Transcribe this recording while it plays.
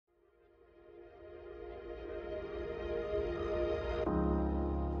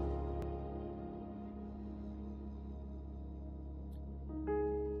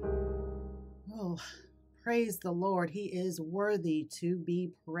Praise the Lord. He is worthy to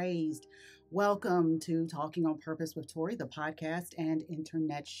be praised. Welcome to Talking on Purpose with Torrie, the podcast and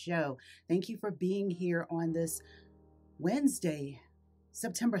internet show. Thank you for being here on this Wednesday,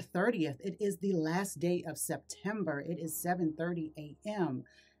 September 30th. It is the last day of September. It is 7:30 a.m.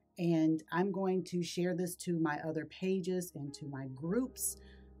 And I'm going to share this to my other pages and to my groups.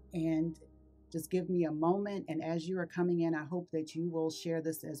 And just give me a moment. And as you are coming in, I hope that you will share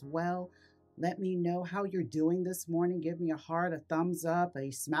this as well. Let me know how you're doing this morning. Give me a heart, a thumbs up, a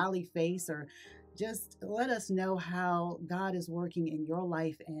smiley face, or just let us know how God is working in your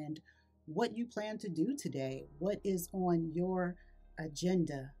life and what you plan to do today. What is on your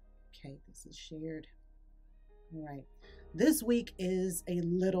agenda? Okay, this is shared. All right. This week is a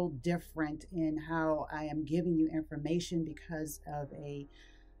little different in how I am giving you information because of a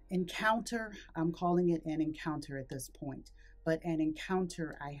encounter. I'm calling it an encounter at this point, but an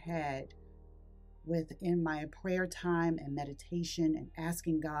encounter I had within my prayer time and meditation and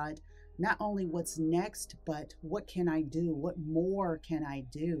asking God not only what's next, but what can I do? What more can I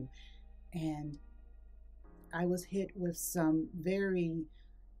do? And I was hit with some very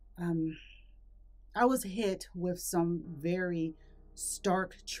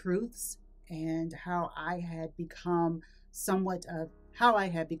stark truths and how I had become how I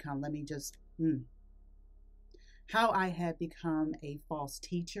had become a false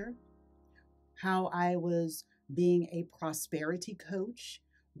teacher, how I was being a prosperity coach,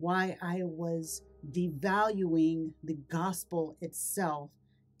 why I was devaluing the gospel itself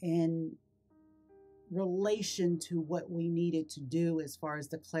in relation to what we needed to do as far as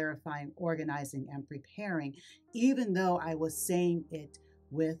the clarifying, organizing, and preparing, even though I was saying it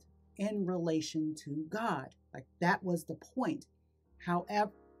in relation to God. Like that was the point.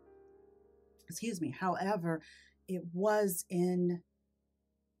 However, it was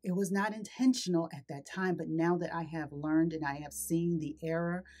not intentional at that time, but now that I have learned and I have seen the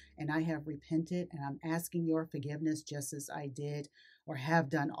error and I have repented and I'm asking your forgiveness just as I did or have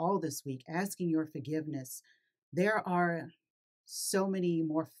done all this week, asking your forgiveness, there are so many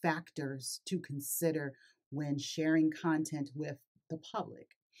more factors to consider when sharing content with the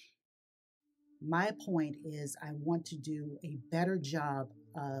public. My point is I want to do a better job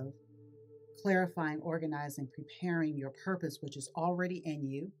of clarifying, organizing, preparing your purpose, which is already in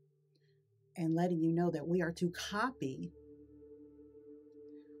you, and letting you know that we are to copy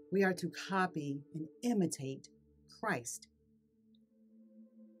and imitate Christ.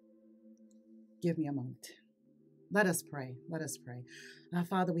 Give me a moment. Let us pray.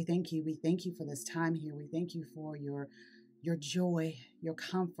 Father, we thank you. We thank you for this time here. We thank you for your joy, your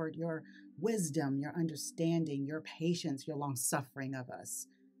comfort, your wisdom, your understanding, your patience, your long suffering of us.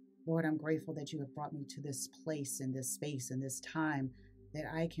 Lord, I'm grateful that you have brought me to this place and this space and this time that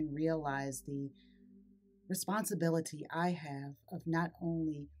I can realize the responsibility I have of not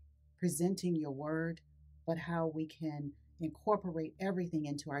only presenting your word, but how we can incorporate everything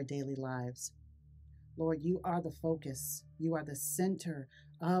into our daily lives. Lord, you are the focus. You are the center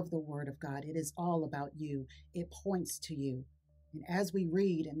of the word of God. It is all about you. It points to you. And as we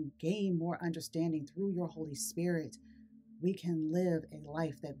read and gain more understanding through your Holy Spirit, we can live a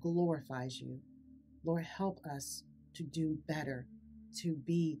life that glorifies you. Lord, help us to do better, to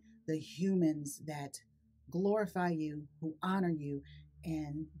be the humans that glorify you, who honor you,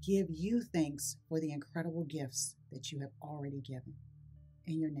 and give you thanks for the incredible gifts that you have already given.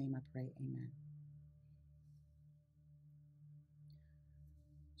 In your name I pray, amen.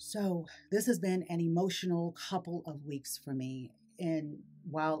 So this has been an emotional couple of weeks for me. And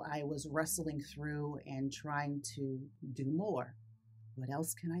while I was wrestling through and trying to do more, what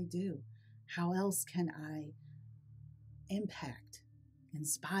else can I do? How else can I impact,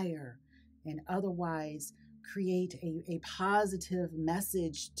 inspire, and otherwise create a positive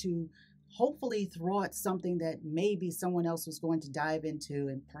message to hopefully thwart something that maybe someone else was going to dive into,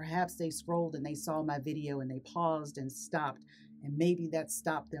 and perhaps they scrolled and they saw my video and they paused and stopped, and maybe that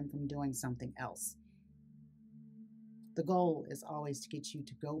stopped them from doing something else. The goal is always to get you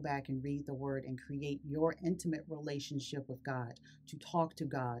to go back and read the word and create your intimate relationship with God, to talk to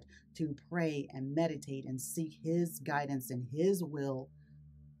God, to pray and meditate and seek his guidance and his will,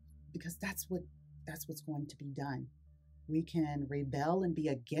 because that's what's going to be done. We can rebel and be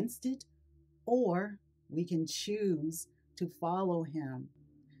against it, or we can choose to follow him.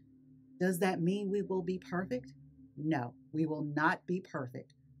 Does that mean we will be perfect? No, we will not be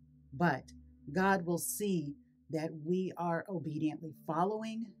perfect, but God will see that we are obediently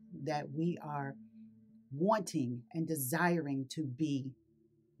following, that we are wanting and desiring to be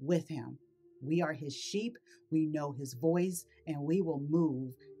with him. We are his sheep, we know his voice, and we will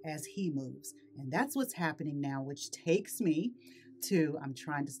move as he moves. And that's what's happening now, which takes me to, I'm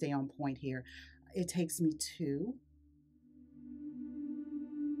trying to stay on point here. It takes me to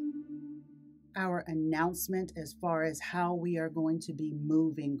our announcement as far as how we are going to be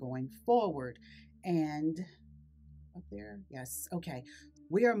moving going forward. And up there, yes, okay.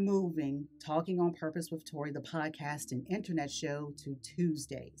 We are moving Talking on Purpose with Torrie, the podcast and internet show, to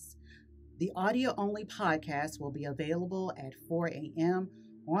Tuesdays. The audio-only podcast will be available at 4 a.m.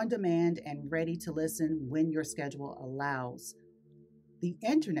 on demand and ready to listen when your schedule allows. The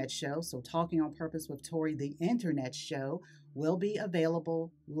internet show, so Talking on Purpose with Torrie, the internet show, will be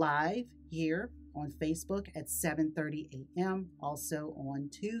available live here on Facebook at 7:30 a.m., also on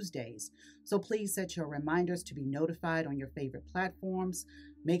Tuesdays. So please set your reminders to be notified on your favorite platforms.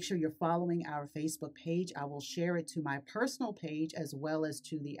 Make sure you're following our Facebook page. I will share it to my personal page as well as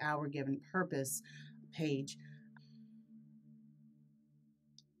to the Our Given Purpose page.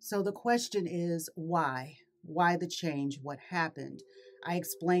 So the question is, why? Why the change? What happened? I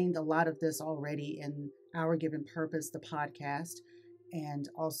explained a lot of this already in Our Given Purpose, the podcast, and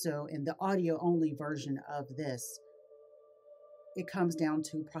also in the audio-only version of this. It comes down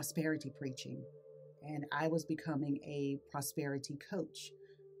to prosperity preaching, and I was becoming a prosperity coach.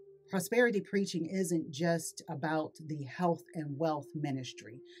 Prosperity preaching isn't just about the health and wealth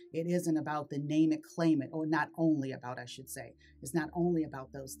ministry. It isn't about the name it, claim it, or not only about, I should say. It's not only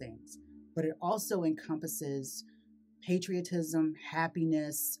about those things, but it also encompasses patriotism,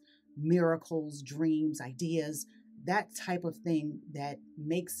 happiness, miracles, dreams, ideas, that type of thing that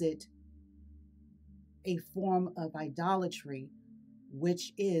makes it a form of idolatry,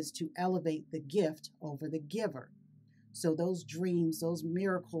 which is to elevate the gift over the giver. So those dreams, those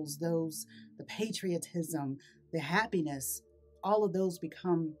miracles, the patriotism, the happiness, all of those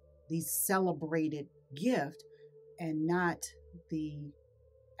become the celebrated gift and not the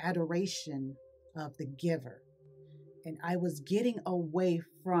adoration of the giver. And I was getting away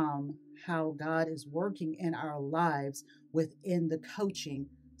from how God is working in our lives within the coaching,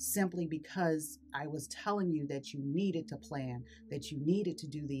 simply because I was telling you that you needed to plan, that you needed to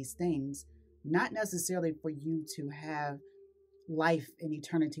do these things, not necessarily for you to have life in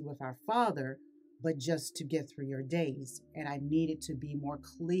eternity with our Father, but just to get through your days. And I needed to be more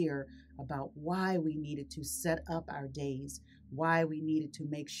clear about why we needed to set up our days, why we needed to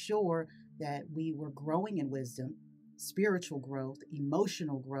make sure that we were growing in wisdom, spiritual growth,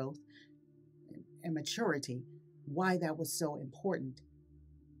 emotional growth, and maturity, why that was so important.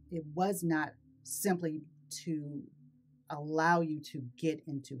 It was not simply to allow you to get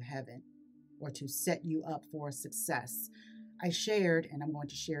into heaven or to set you up for success. I shared, and I'm going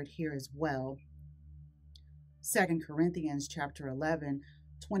to share it here as well, 2 Corinthians chapter 11,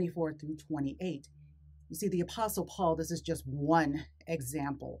 24 through 28. You see, the Apostle Paul, this is just one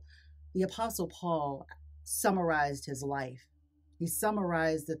example. The Apostle Paul summarized his life. He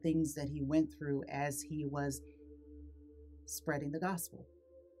summarized the things that he went through as he was spreading the gospel.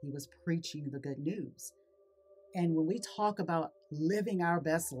 He was preaching the good news. And when we talk about living our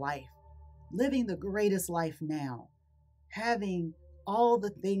best life, living the greatest life now, having all the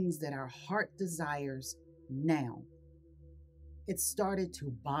things that our heart desires now, it started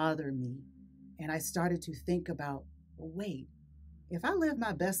to bother me. And I started to think about, wait, if I live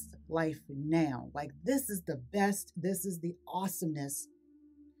my best life now, like this is the best, this is the awesomeness,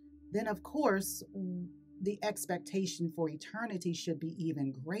 then of course, the expectation for eternity should be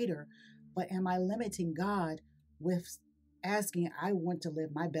even greater. But am I limiting God with asking, I want to live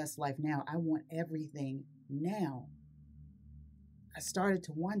my best life now. I want everything now. I started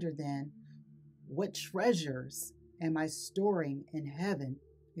to wonder then, what treasures am I storing in heaven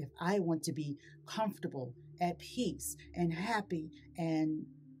if I want to be comfortable, at peace, and happy, and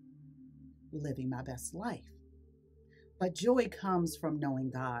living my best life? But joy comes from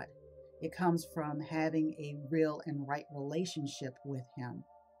knowing God. It comes from having a real and right relationship with Him.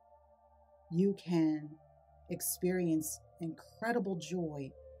 You can experience incredible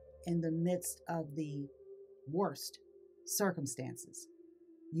joy in the midst of the worst circumstances.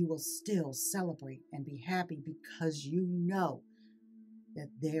 You will still celebrate and be happy because you know that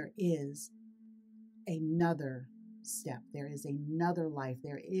there is another step. There is another life.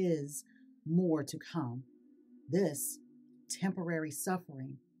 There is more to come. This temporary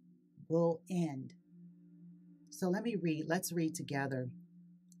suffering will end. So let's read together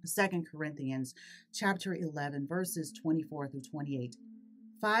 2 Corinthians chapter 11, verses 24 through 28.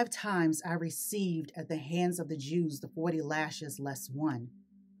 5 times I received at the hands of the Jews the 40 lashes less one.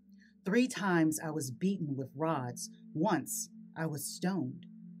 3 times I was beaten with rods. Once I was stoned.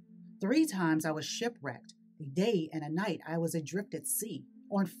 3 times I was shipwrecked. A day and a night I was adrift at sea,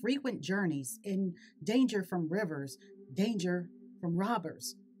 on frequent journeys, in danger from rivers, danger from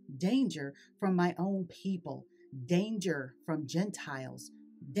robbers, danger from my own people, danger from Gentiles,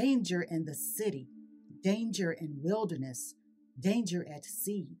 danger in the city, danger in wilderness, danger at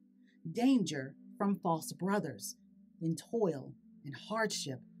sea, danger from false brothers, in toil and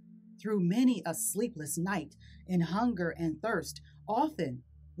hardship, through many a sleepless night, in hunger and thirst, often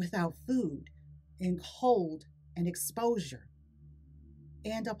without food, in cold and exposure.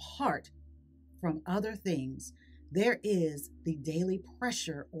 And apart from other things, there is the daily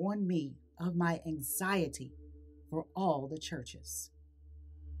pressure on me of my anxiety for all the churches.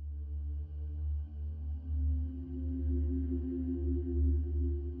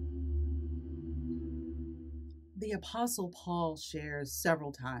 The Apostle Paul shares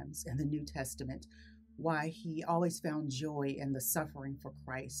several times in the New Testament why he always found joy in the suffering for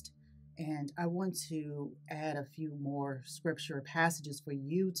Christ. And I want to add a few more scripture passages for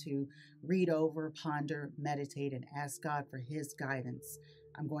you to read over, ponder, meditate, and ask God for his guidance.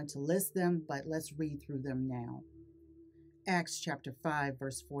 I'm going to list them, but let's read through them now. Acts chapter 5,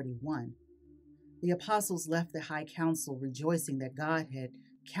 verse 41. The apostles left the high council rejoicing that God had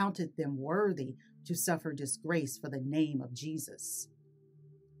counted them worthy to suffer disgrace for the name of Jesus.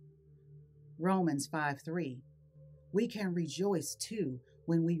 Romans 5:3. We can rejoice too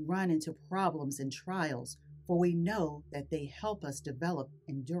when we run into problems and trials, for we know that they help us develop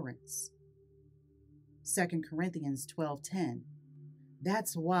endurance. 2 Corinthians 12:10.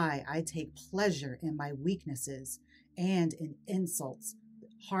 That's why I take pleasure in my weaknesses and in insults,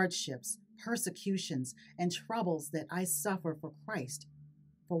 hardships, persecutions, and troubles that I suffer for Christ.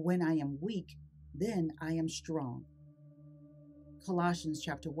 For when I am weak, then I am strong. Colossians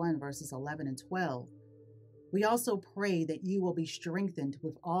chapter 1, verses 11 and 12. We also pray that you will be strengthened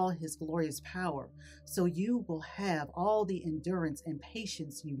with all his glorious power, so you will have all the endurance and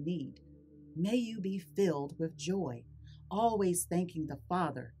patience you need. May you be filled with joy, always thanking the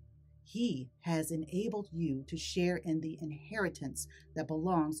Father. He has enabled you to share in the inheritance that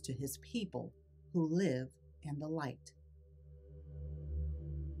belongs to his people who live in the light.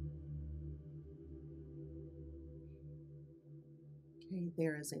 Okay,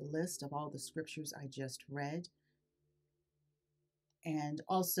 there is a list of all the scriptures I just read. And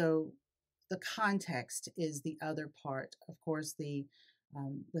also, the context is the other part. Of course,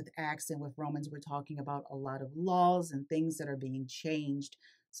 with Acts and with Romans, we're talking about a lot of laws and things that are being changed.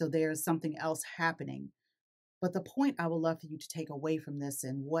 So there's something else happening. But the point I would love for you to take away from this,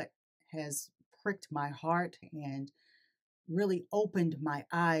 and what has pricked my heart and really opened my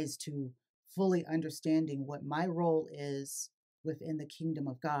eyes to fully understanding what my role is within the kingdom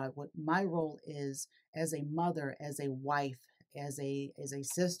of God, what my role is as a mother, as a wife, as a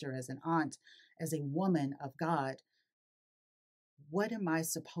sister, as an aunt, as a woman of God. What am I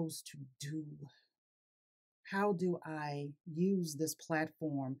supposed to do? How do I use this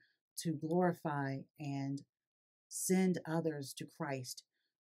platform to glorify and send others to Christ,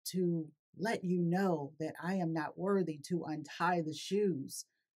 to let you know that I am not worthy to untie the shoes,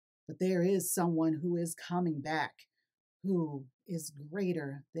 but there is someone who is coming back, who is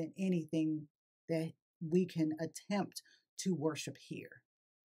greater than anything that we can attempt to worship here.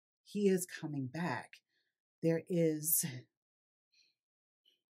 He is coming back.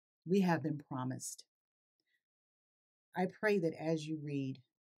 We have been promised. I pray that as you read,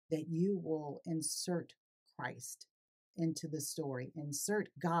 that you will insert Christ into the story, insert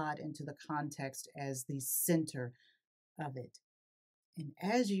God into the context as the center of it. And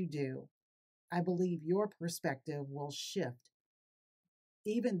as you do, I believe your perspective will shift.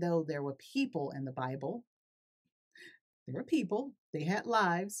 Even though there were people in the Bible, they had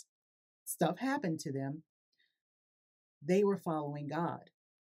lives, stuff happened to them, they were following God.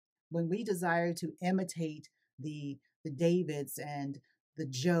 When we desire to imitate the Davids and the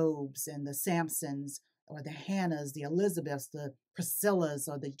Jobs and the Samsons, or the Hannahs, the Elizabeths, the Priscillas,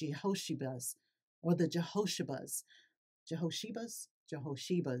 or the Jehoshebas,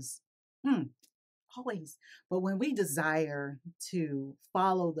 always. But when we desire to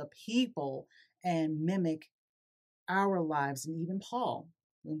follow the people and mimic our lives, and even Paul,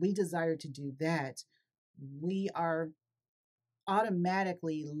 when we desire to do that, we are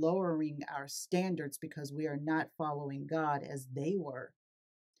automatically lowering our standards because we are not following God as they were.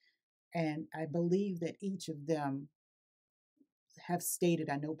 And I believe that each of them have stated,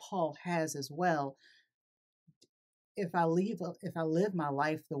 I know Paul has as well, if I live my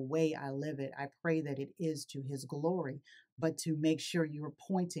life the way I live it, I pray that it is to his glory, but to make sure you're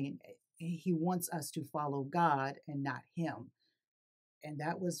pointing, he wants us to follow God and not him. And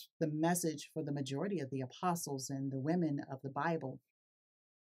that was the message for the majority of the apostles and the women of the Bible.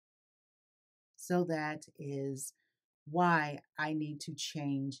 So that is why I need to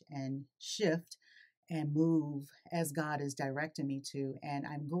change and shift and move as God is directing me to. And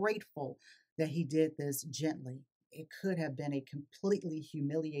I'm grateful that He did this gently. It could have been a completely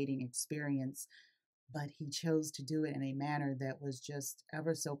humiliating experience, but He chose to do it in a manner that was just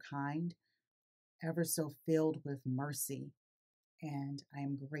ever so kind, ever so filled with mercy. And I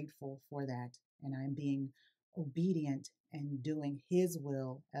am grateful for that. And I'm being obedient and doing His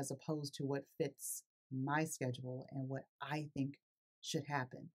will as opposed to what fits my schedule and what I think should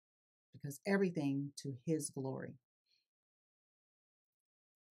happen, because everything to His glory.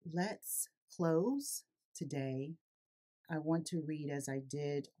 Let's close today. I want to read, as I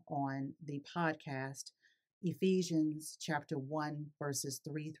did on the podcast, Ephesians chapter 1, verses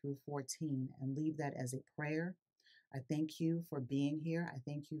 3 through 14, and leave that as a prayer. I thank you for being here. I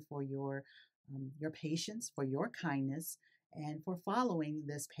thank you for your patience, for your kindness, and for following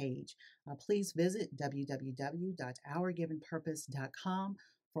this page. Please visit www.OurGivenPurpose.com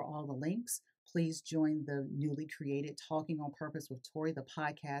for all the links. Please join the newly created Talking on Purpose with Torrie, the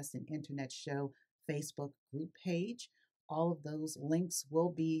podcast and internet show Facebook group page. All of those links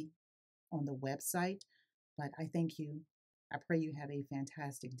will be on the website. But I thank you. I pray you have a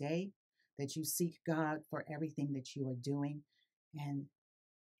fantastic day, that you seek God for everything that you are doing, and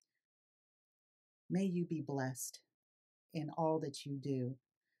may you be blessed in all that you do.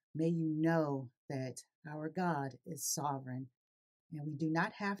 May you know that our God is sovereign, and we do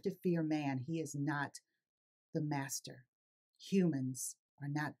not have to fear man. He is not the master. Humans are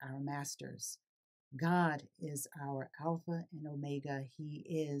not our masters. God is our Alpha and Omega. He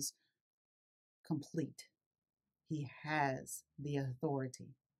is complete. He has the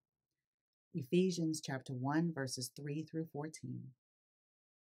authority. Ephesians chapter 1, verses 3 through 14.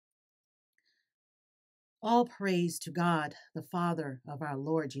 All praise to God, the Father of our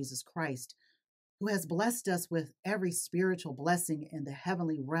Lord Jesus Christ, who has blessed us with every spiritual blessing in the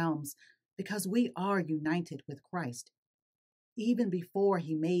heavenly realms, because we are united with Christ. Even before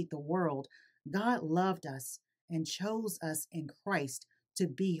He made the world, God loved us and chose us in Christ to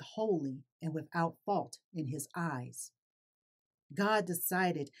be holy and without fault in His eyes. God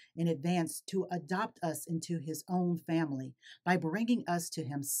decided in advance to adopt us into His own family by bringing us to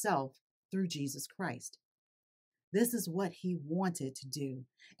Himself through Jesus Christ. This is what He wanted to do,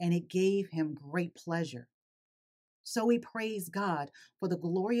 and it gave Him great pleasure. So we praise God for the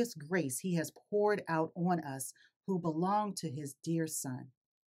glorious grace He has poured out on us who belong to His dear Son.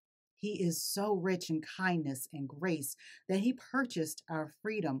 He is so rich in kindness and grace that He purchased our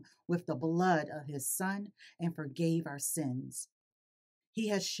freedom with the blood of His Son and forgave our sins. He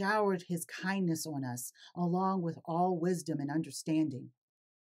has showered His kindness on us, along with all wisdom and understanding.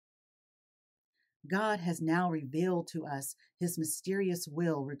 God has now revealed to us His mysterious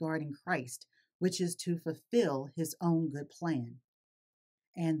will regarding Christ, which is to fulfill His own good plan.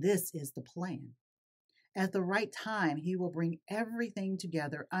 And this is the plan. At the right time, He will bring everything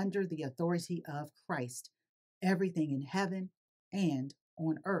together under the authority of Christ, everything in heaven and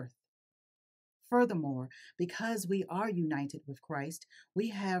on earth. Furthermore, because we are united with Christ, we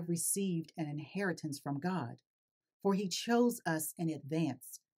have received an inheritance from God, for He chose us in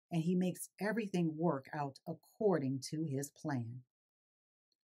advance, and He makes everything work out according to His plan.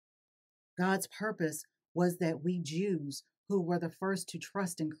 God's purpose was that we Jews, who were the first to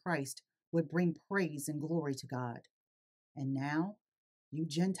trust in Christ, would bring praise and glory to God. And now, you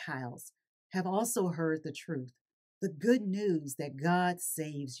Gentiles have also heard the truth, the good news that God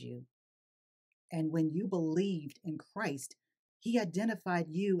saves you. And when you believed in Christ, He identified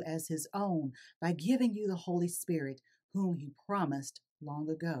you as His own by giving you the Holy Spirit, whom He promised long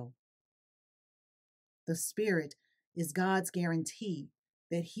ago. The Spirit is God's guarantee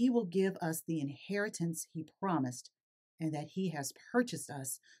that He will give us the inheritance He promised, and that He has purchased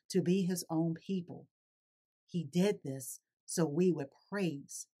us to be His own people. He did this so we would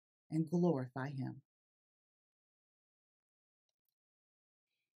praise and glorify Him.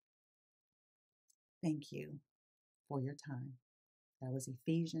 Thank you for your time. That was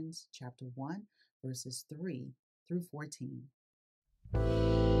Ephesians chapter 1, verses 3 through 14.